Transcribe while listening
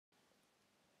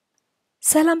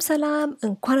ሰላም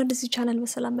እንኳን ወደዚህ ቻናል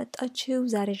በሰላም መጣችሁ።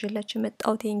 ዛሬ ይዤላችሁ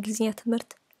የመጣሁት የእንግሊዝኛ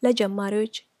ትምህርት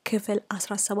ለጀማሪዎች ክፍል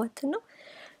 17 ነው።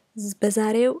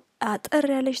 በዛሬው አጠር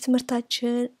ያለች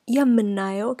ትምህርታችን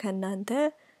የምናየው ከናንተ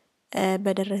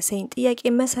በደረሰኝ ጥያቄ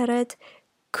መሰረት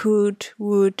could,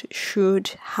 would, should,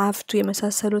 have to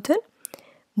የመሳሰሉትን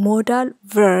modal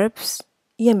verbs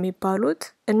የሚባሉት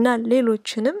እና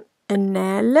ሌሎችንም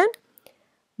እናያለን።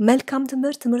 መልካም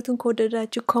ትምህርትን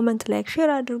ከወደዳችሁ ኮሜንት ላይክ ሼር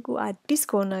አድርጉ። አዲስ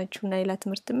ከሆናችሁና ሌላ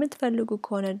ትምህርት የምትፈልጉ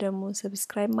ከሆነ ደግሞ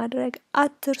ሰብስክራይብ ማድረግ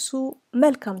አትርሱ።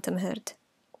 መልካም ትምህርት።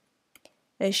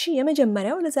 እሺ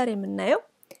የመጀመሪያው ለዛሬ የምናየው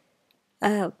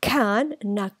can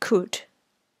እና could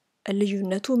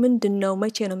ልዩነቱ ምንድነው?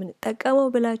 መቼ ነው የምንጠቀመው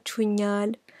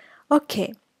ብላችሁኛል። ኦኬ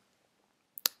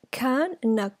can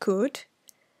እና could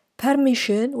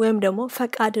permission ወይም ደግሞ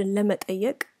ፈቃድን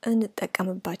ለመጠየቅ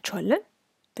እንጠቀምባቸዋለን።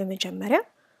 በመጀመሪያ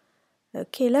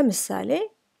Okay, ለምሳሌ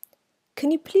Can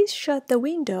you please shut the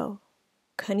window?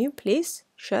 Can you please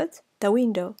shut the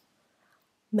window?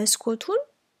 መስኮቱን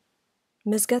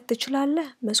መዝጋት ትችላለህ?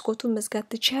 መስኮቱን መዝጋት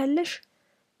ትችያለሽ?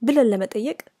 ብለን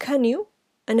ለመጠየቅ can you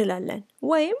እንላለን።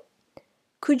 ወይም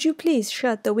Could you please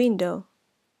shut the window?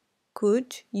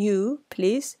 Could you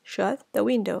please shut the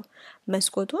window?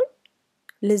 መስኮቱን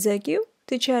ልዘጊው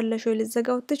ትችያለሽ ወይ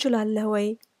ልዘጋው ትችላለህ ወይ?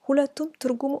 ሁለቱም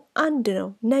ትርጉሙ አንድ ነው።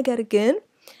 ነገር ግን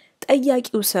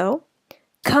ጠያቂው ሰው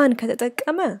can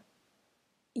ከተጠቀመ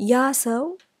ያ ሰው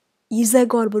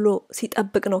ይዘጋዋል ብሎ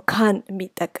ሲጠብቅ ነው can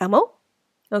የሚጠቀመው።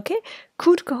 ኦኬ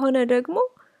could ከሆነ ደግሞ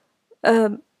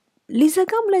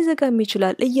ሊዘጋም ላይዘጋም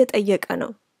ይችላል እየጠየቀ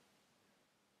ነው።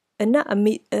 እና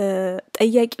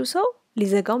ጠያቂው ሰው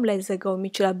ሊዘጋም ላይዘጋውም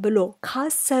ይችላል ብሎ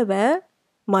ካሰበ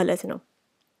ማለት ነው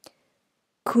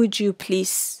could you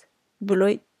please ብሎ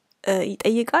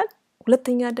ይጠይቃል።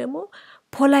 ሁለተኛ ደግሞ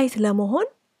ፖላይት ለመሆን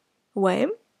ወይም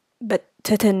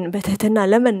በትህትና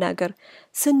ለመናገር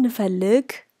ስንፈልግ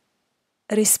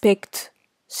ሪስፔክት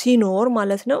ሲኖር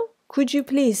ማለት ነው could you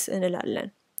please እንላለን።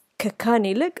 ከካን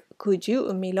ይልቅ could you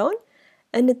የሚለውን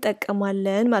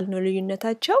እንጠቀማለን ማለት ነው።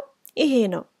 ልዩነታቸው ይሄ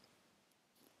ነው።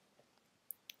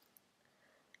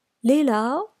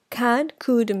 ሌላው can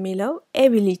could የሚለው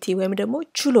ability ወይም ደግሞ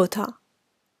ችሎታ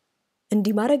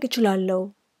እንዲህ ማድረግ እችላለሁ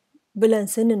ብለን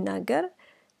ስንናገር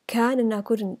can እና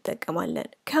could እንጠቀማለን።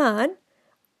 can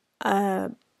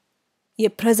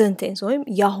የፕሬዘንት ቴንስ ወይም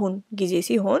ያሁን ጊዜ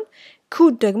ሲሆን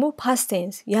could ደግሞ past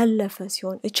tense ያለፈ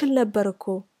ሲሆን እችል ነበር እኮ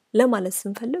ለማለት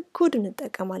ስንፈልግ could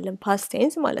እንጠቀማለን past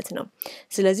tense ማለት ነው።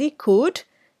 ስለዚህ could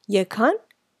የcan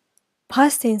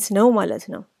past tense ነው ማለት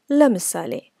ነው።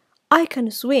 ለምሳሌ I can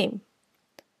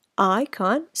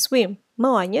swim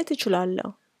መዋኘት እችላለሁ።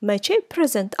 መቼ?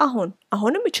 present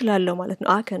አሁንም እችላለሁ ማለት ነው።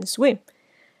 I can swim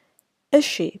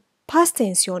እሺ past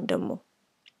tense ሲሆን ደግሞ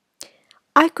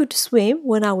I could swim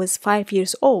when I was 5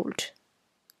 years old.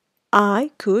 I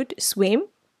could swim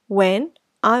when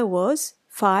I was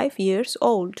 5 years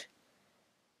old.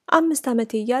 5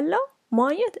 ዓመቴ እያለሁ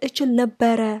መዋኘት እችል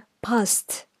ነበረ። past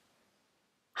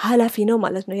ሐላፊ ነው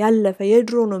ማለት ነው። ያለፈ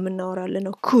የድሮ ነው የምናወራለን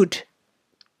ነው could።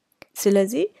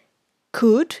 ስለዚህ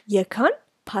could የcan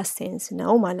past tense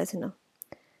ነው ማለት ነው።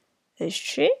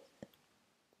 እሺ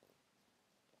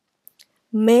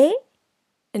may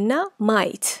እና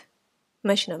might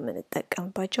መች ነው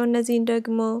የምንጠቀምባቸው? እነዚህን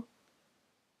ደግሞ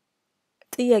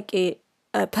ጥያቄ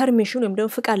permission ወይም ደግሞ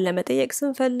ፍቃድ ለመጠየቅ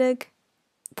ስንፈልግ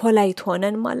ፖላይት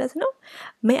ሆነን ማለት ነው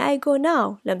may I go now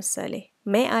ለምሳሌ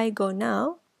may I go now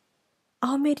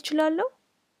አሁን መሄድ እችላለሁ?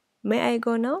 may I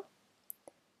go now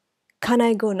can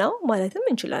I go now ማለትም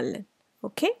እንችላለን።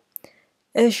 ኦኬ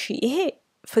እሺ ይሄ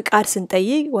ፍቃድ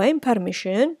ስንጠይቅ ወይም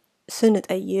permission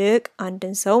ስንጠይቅ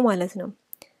አንድን ሰው ማለት ነው።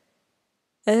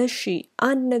 እሺ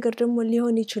አንድ ነገር ደግሞ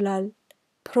ሊሆን ይችላል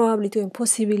probability ወይም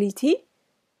possibility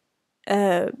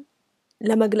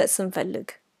ለመግለጽ ስንፈልግ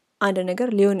አንድ ነገር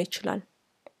ሊሆን ይችላል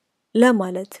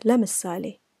ለማለት ለምሳሌ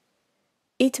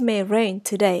it may rain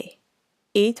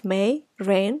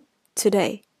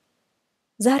today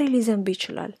ዛሬ ሊዘንብ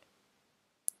ይችላል።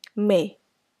 may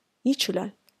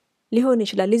ይችላል ሊሆን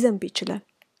ይችላል ሊዘንብ ይችላል።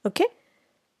 ኦኬ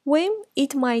ወይም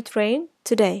it might rain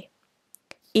today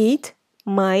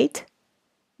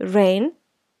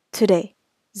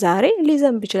ዛሬ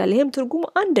ሊዘንብ ይችላል። ይሄም ትርጉሙ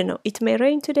አንድ ነው። it may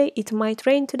rain today it might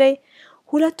rain today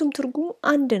ሁለቱም ትርጉሙ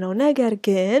አንድ ነው። ነገር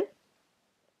ግን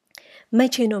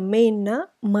መቼ ነው may እና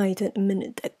might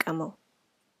የምንጠቀመው?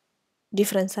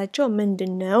 ዲፈረንሳቸው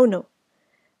ምንድነው ነው?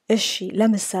 እሺ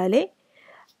ለምሳሌ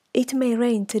it may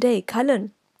rain today ካለን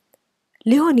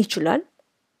ሊሆን ይችላል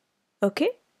ኦኬ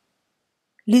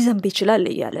ሊዘንብ ይችላል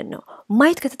እያለን ነው።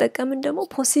 might ከተጠቀምን ደግሞ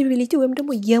possibility ወይም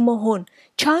ደግሞ የመሆን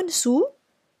ቻንሱ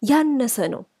ያነሰ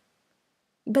ነው።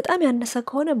 በጣም ያነሰ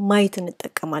ከሆነ might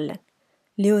እንጠቀማለን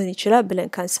ሊሆን ይችላል ብለን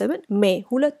ካንሰብን may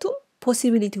ሁለቱም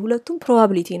possibility ሁለቱም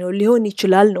probability ነው ሊሆን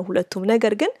ይችላል ነው ሁለቱም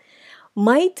ነገር ግን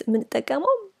might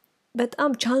የምንጠቀመው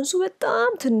በጣም ቻንሱ በጣም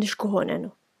ትንሽ ከሆነ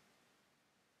ነው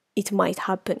it might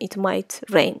happen it might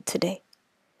rain today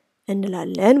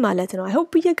እንላለን ማለት ነው I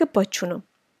hope እየገባችሁ ነው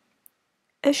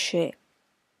እሺ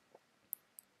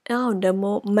አሁን ደግሞ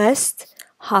must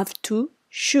have to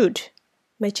should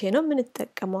መቼ ነው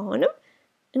የምንጠቀመው አሁንም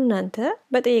እናንተ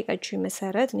በጠየቃችሁ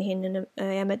መሰረት ነው ይሄንን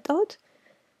ያመጣሁት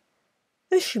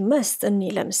እሺ must እኒ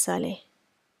ለምሳሌ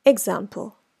example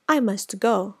I must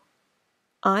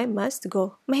go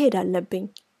መሄድ አለብኝ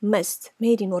must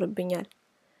መሄድ ይኖርብኛል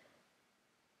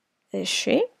እሺ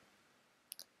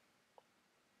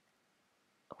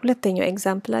ሁለተኛው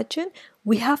ኤግዛምፕላችን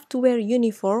we have to wear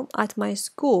uniform at my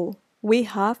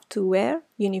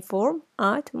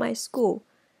school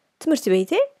ትምህርት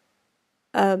ቤቴ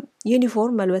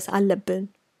ዩኒፎርም መልበስ አለብን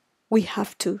we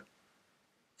have to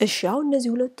እሺ አሁን እነዚህ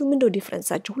ሁለቱም ምንድነው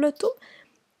ዲፈረንሳቸው ሁለቱም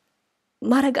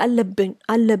ማረግ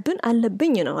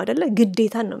አለብኝ ነው አይደለ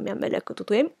ግዴታን ነው የሚያመለክቱት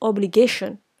ወይም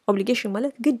ኦብሊጌሽን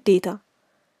ማለት ግዴታ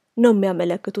ነው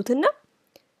የሚያመለክቱትና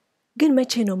ግን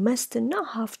መቼ ነው must እና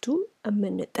have to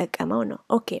የምንጠቀመው ነው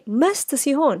ኦኬ must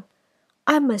ሲሆን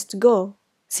I must go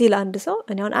ሲል አንድ ሰው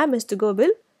እኔ አሁን I must go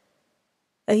ብል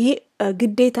ይሄ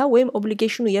ግዴታ ወይም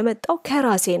ኦብሊጌሽኑ የመጣው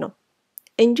ከራሴ ነው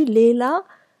እንጂ ሌላ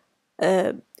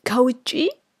ከውጪ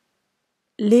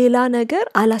ሌላ ነገር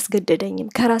አላስገደደኝም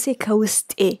ከራሴ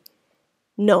ከውስጤ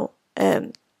ነው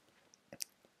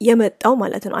የመጣው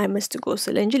ማለት ነው I must go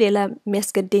ስለ እንጂ ሌላ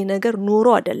የሚያስገደኝ ነገር ኖሮ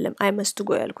አይደለም I must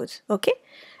go ያልኩት ኦኬ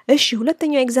እሺ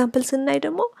ሁለተኛው ኤግዛምፕል ስናይ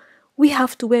ደግሞ we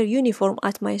have to wear uniform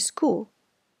at my school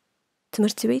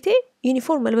ትምህርት ቤቴ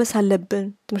ዩኒፎርም መልበስ አለብን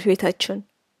ትምህርት ቤታችን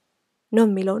ነው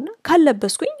የሚለውና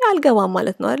ካለበስኩኝ አልገባም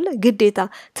ማለት ነው አይደል ግዴታ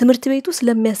ትምህርት ቤቱ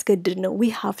ስለሚያስገድድ ነው we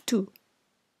have to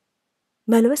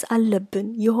መልበስ አለብን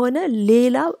የሆነ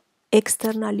ሌላ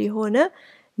ኤክስተርናል የሆነ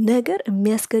ነገር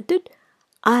የሚያስገድድ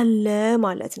አለ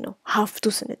ማለት ነው have to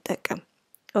ስንጠቀም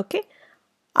ኦኬ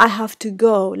I have to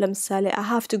go ለምሳሌ I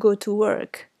have to go to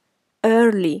work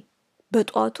early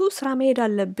በጧቱ ስራ መሄድ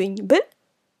አለብኝ ብል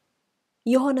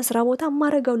የሆነ ስራ ቦታ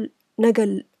ማረጋው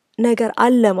ነገር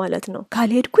አለ ማለት ነው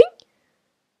ካልሄድኩኝ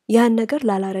ያን ነገር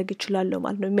ላላረግ ይችላል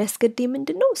ማለት ነው የሚያስገድደኝ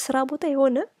ምንድነው ስራ ቦታ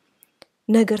የሆነ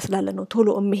ነገር ስላለ ነው ቶሎ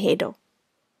እምሄደው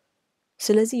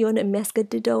ስለዚህ የሆነ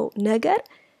የሚያስገድደው ነገር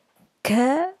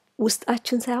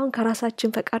ከውስጣችን ሳይሆን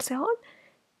ከራሳችን ፈቃድ ሳይሆን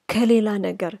ከሌላ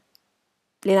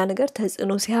ነገር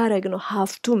ተጽዕኖ ሲያረግ ነው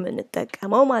have to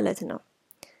የምንጠቀመው ማለት ነው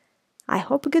I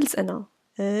hope ግልጽ ነው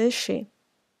እሺ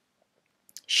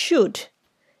should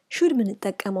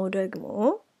የምንጠቀመው ደግሞ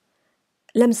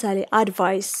ለምሳሌ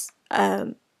advice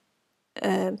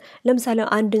ለምሳሌ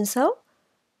አንድን ሰው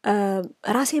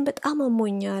ራሴን በጣም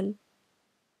አሞኛል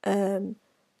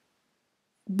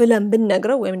ብለን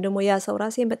ብንነግረው ወይም ደግሞ ያ ሰው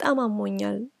ራሴን በጣም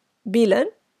አሞኛል ቢለን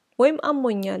ወይም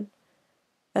አሞኛል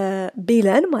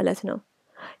ቢለን ማለት ነው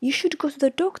you should go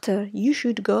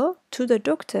to the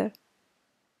doctor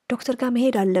ዶክተር ጋር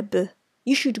መሄድ አለብህ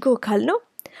you should go ካልነው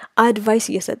አድቫይስ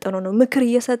እየሰጠነው ነው ምክር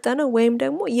እየሰጠነው ወይም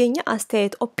ደግሞ የኛ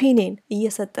አስተያየት ኦፒኒየን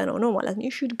እየሰጠነው ነው ማለት ነው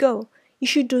you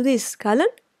should do this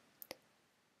ካለን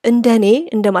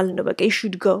እንደማለት ነው በቃ you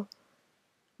should go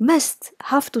must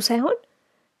have to ሳይሆን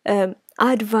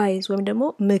አድቫይስ ወይም ደግሞ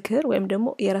ምክር ወይም ደግሞ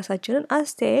የራሳችንን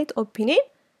አስተያየት ኦፒኒየን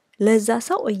ለዛ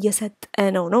ሰው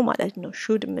እየሰጠነው ነው ማለት ነው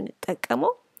should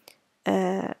የምንጠቀመው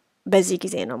በዚህ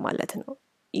ጊዜ ነው ማለት ነው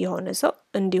የሆነ ሰው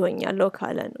እንዲሆኛለው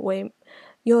ካለን ወይም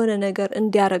የሆነ ነገር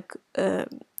እንዲያረግ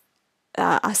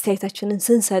አስተያየታችንን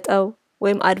ስንሰጠው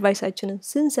ወይም አድቫይሳችንን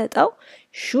ስንሰጠው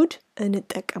should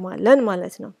እንጠቀማለን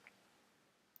ማለት ነው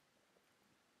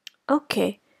ኦኬ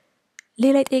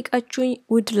ሌላ ጠይቃችሁኝ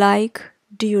would like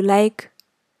do you like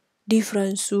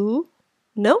ዲፍረንሱ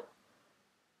ነው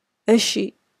እሺ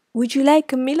would you like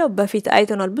የሚለው በፊት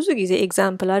አይተናል ብዙ ጊዜ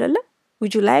ኤግዛምፕል አይደለ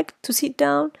would you like to sit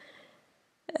down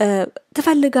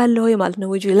ትፈልጋለህ ወይ ማለት ነው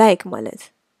would you like ማለት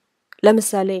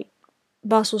ለምሳሌ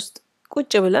ባስ ውስጥ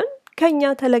ቁጭ ብለን ከኛ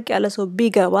ተለቅ ያለ ሰው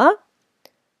ቢገባ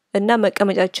እና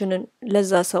መቀመጫችንን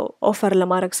ለዛ ሰው ኦፈር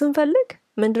ለማድረግ ስንፈልግ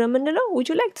ምንድነው የምንለው would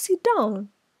you like to sit down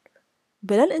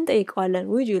ብለን እንጠይቀዋለን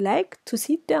would you like to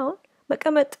sit down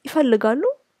መቀመጥ ይፈልጋሉ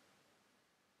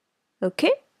ኦኬ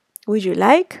would you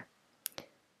like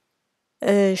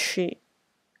እሺ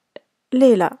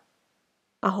ሌላ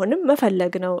አሁንም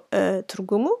መፈለግ ነው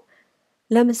ትርጉሙ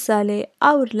ለምሳሌ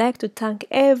I would like to thank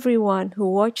everyone who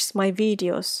watches my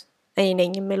videos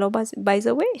አይነኝ የሚለው by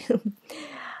the way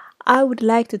I would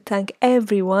like to thank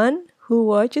everyone who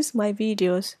watches my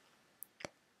videos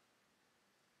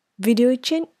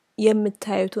ቪዲዮችን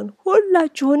የምታዩትን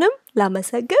ሁላችሁንም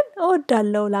ላመሰግን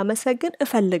እወዳለሁ ላመሰግን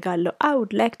እፈልጋለሁ I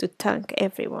would like to thank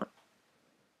everyone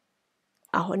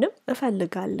አሁንም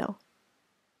እፈልጋለሁ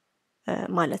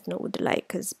ማለት ነው would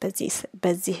like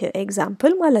በዚህ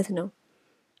ኤግዛምፕል ማለት ነው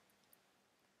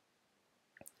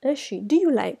እሺ do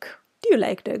you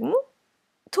like ደግሞ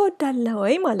ትወዳለህ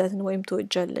ወይ ማለት ነው ወይም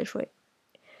ትወጃለሽ ወይ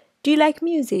do you like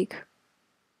music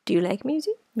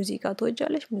ሙዚቃ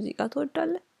ትወጃለሽ ሙዚቃ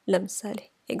ትወዳለህ ለምሳሌ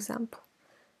ኤግዛምፕል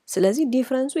ስለዚህ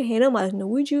ዲፈረንሱ ይሄ ነው ማለት ነው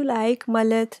would you like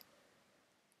ማለት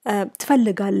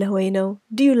ትፈልጋለህ ወይ ነው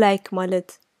do you like ማለት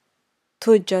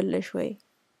ትወጃለሽ ወይ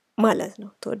ማለት ነው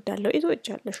ትወዳለህ ወይ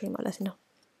ትወጃለሽ ወይ ማለት ነው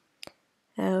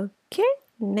okay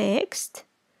next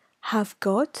have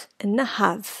got እና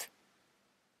have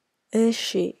እሺ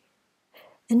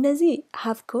እነዚህ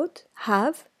have got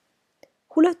have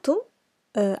ሁለቱም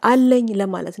አለኝ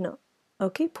ለማለት ነው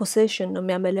okay possession ነው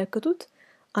የሚያመለክቱት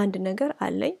አንድ ነገር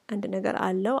አለኝ አንድ ነገር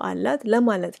አለው አላት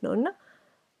ለማለት ነውና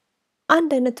አንድ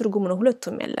አይነት ትርጉም ነው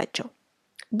ሁለቱም ያላቸው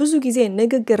ብዙ ጊዜ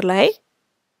ንግግር ላይ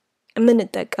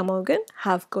የምንጠቀመው ግን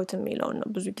have got የሚለው ነው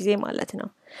ብዙ ጊዜ ማለት ነው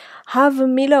have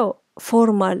የሚለው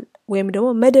ፎርማል ወይም ደግሞ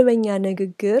መደበኛ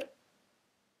ንግግር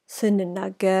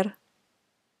ስንናገር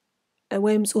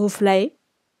ወይም ጽሁፍ ላይ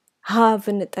have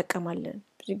እንጠቀማለን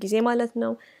ብዙ ጊዜ ማለት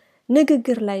ነው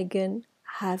ንግግር ላይ ግን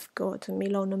have got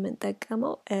የሚለው ነው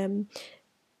የምንጠቀመው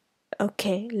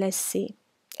okay let's see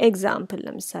example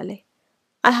ለምሳሌ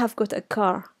I have got a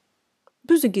car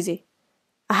ብዙ ጊዜ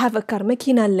I have a car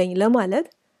መኪና አለኝ ለማለት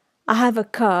I have a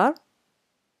car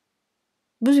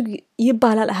ብዙ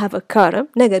ይባላል I have a car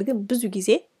ነገር ግን ብዙ ጊዜ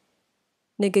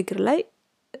ንግግር ላይ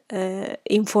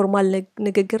ኢንፎርማል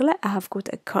ንግግር ላይ I have got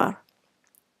a car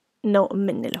ነው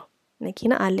የምንለው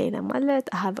መኪና አለኝ ለማለት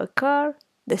I have a car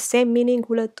the same meaning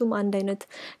ሁለቱም አንድ አይነት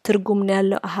ትርጉም ነው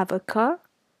ያለው I have a car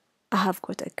I have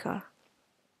got a car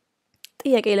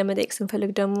ጥያቄ ለመጠየቅ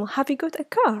ስንፈልግ ደግሞ have you got a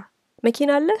car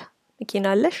መኪና አለህ መኪና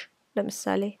አለሽ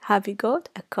ለምሳሌ have you got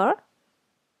a car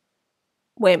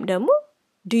ወይም ደግሞ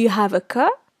do you have a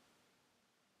car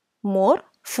more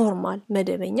formal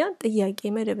መደበኛ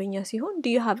ጥያቄ መደበኛ ሲሆን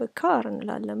do you have a car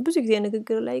እንላለን ብዙ ጊዜ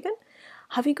ንግግር ላይ ግን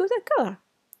have you got a car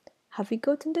have you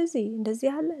got እንደዚህ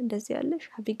አለ እንደዚህ አለሽ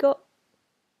have you got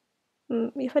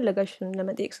የፈለጋችሁን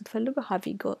ለመጠየቅ ስትፈልጉ have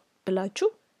you got ብላችሁ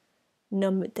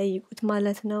ነው የምትጠይቁት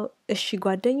ማለት ነው እሺ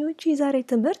ጓደኞቼ ዛሬ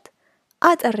ትምህርት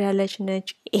አጠር ያለች ነች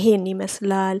ይሄን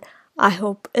ይመስላል I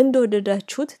hope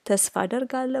እንደወደዳችሁት ተስፋ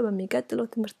አደርጋለሁ በሚቀጥለው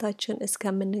ትምህርታችን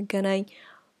እስከምንገናኝ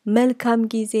መልካም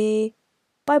ጊዜ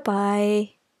bye bye